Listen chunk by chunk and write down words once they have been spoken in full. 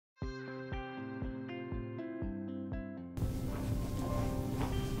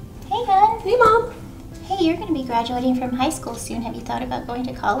Hey, Mom. Hey, you're going to be graduating from high school soon. Have you thought about going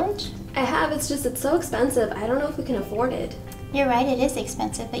to college? I have. It's so expensive. I don't know if we can afford it. You're right, it is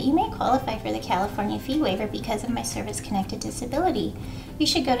expensive, but you may qualify for the California fee waiver because of my service-connected disability. You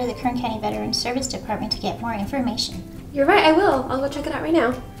should go to the Kern County Veterans Service Department to get more information. You're right, I will. I'll go check it out right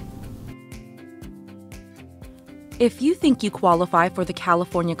now. If you think you qualify for the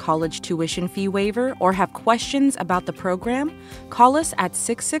California College Tuition Fee Waiver or have questions about the program, call us at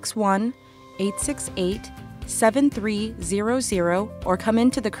 661-868-7300 or come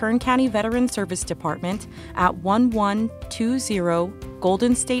into the Kern County Veterans Service Department at 1120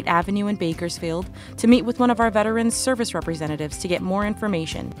 Golden State Avenue in Bakersfield to meet with one of our Veterans Service representatives to get more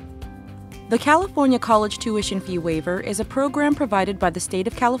information. The California College Tuition Fee Waiver is a program provided by the state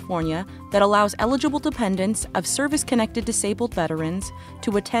of California that allows eligible dependents of service-connected disabled veterans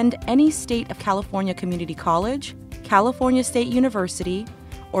to attend any state of California community college, California State University,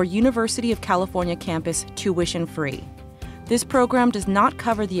 or University of California campus tuition-free. This program does not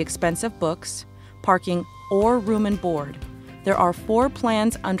cover the expense of books, parking, or room and board. There are 4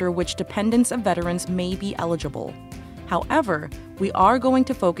 plans under which dependents of veterans may be eligible. However, we are going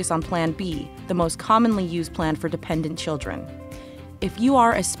to focus on Plan B, the most commonly used plan for dependent children. If you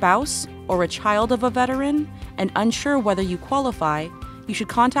are a spouse or a child of a veteran and unsure whether you qualify, you should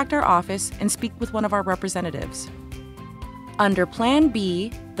contact our office and speak with one of our representatives. Under Plan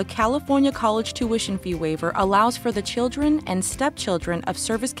B, the California College Tuition Fee Waiver allows for the children and stepchildren of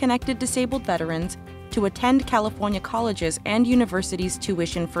service-connected disabled veterans to attend California colleges and universities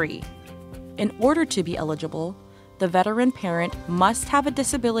tuition-free. In order to be eligible, the veteran parent must have a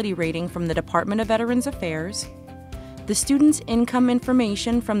disability rating from the Department of Veterans Affairs. The student's income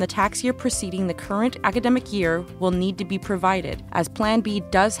information from the tax year preceding the current academic year will need to be provided, as Plan B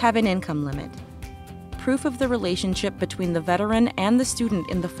does have an income limit. Proof of the relationship between the veteran and the student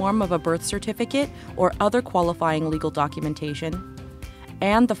in the form of a birth certificate or other qualifying legal documentation.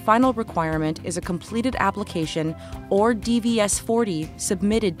 And the final requirement is a completed application or DVS-40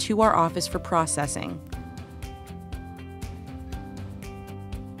 submitted to our office for processing.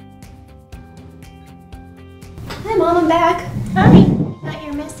 Hi, Mom, I'm back. Hi, got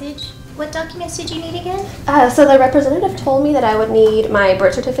your message. What documents did you need again? So the representative told me that I would need my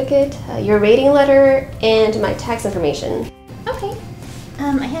birth certificate, your rating letter, and my tax information. Okay.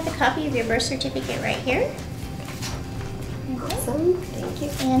 I have a copy of your birth certificate right here. Awesome, thank you.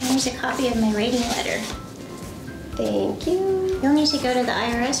 And there's a copy of my rating letter. Thank you. You'll need to go to the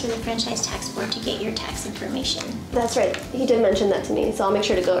IRS or the Franchise Tax Board to get your tax information. That's right, he did mention that to me, so I'll make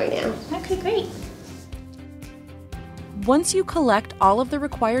sure to go right now. Okay, great. Once you collect all of the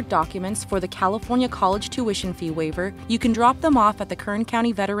required documents for the California College Tuition Fee Waiver, you can drop them off at the Kern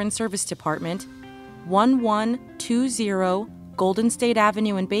County Veterans Service Department, 1120 Golden State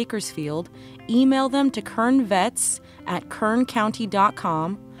Avenue in Bakersfield, email them to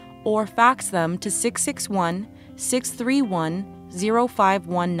kernvets@kerncounty.com, or fax them to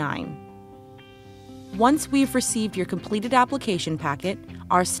 661-631-0519. Once we've received your completed application packet,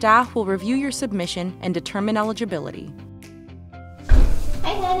 our staff will review your submission and determine eligibility.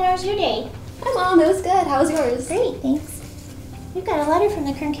 Hi, Nan. How was your day? Hi, Mom. It was good. How was yours? Great, thanks. We've got a letter from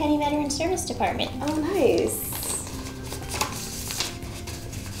the Kern County Veterans Service Department. Oh, nice.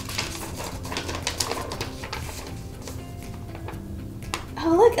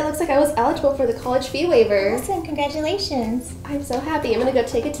 Oh, look. It looks like I was eligible for the college fee waiver. Awesome. Congratulations. I'm so happy. I'm going to go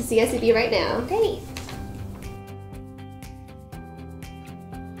take it to CSCB right now. Great.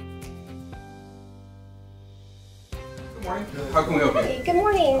 Good morning. How can we help you? Hey, good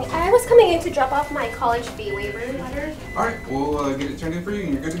morning. I was coming in to drop off my college fee waiver letter. All right, we'll get it turned in for you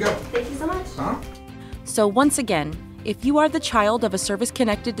and you're good to go. Thank you so much. So once again, if you are the child of a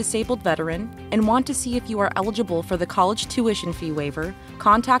service-connected disabled veteran and want to see if you are eligible for the college tuition fee waiver,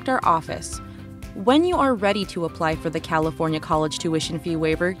 contact our office. When you are ready to apply for the California College Tuition Fee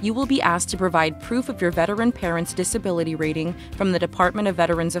Waiver, you will be asked to provide proof of your veteran parent's disability rating from the Department of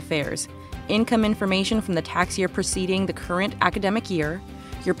Veterans Affairs, income information from the tax year preceding the current academic year,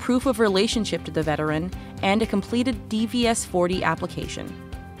 your proof of relationship to the veteran, and a completed DVS-40 application.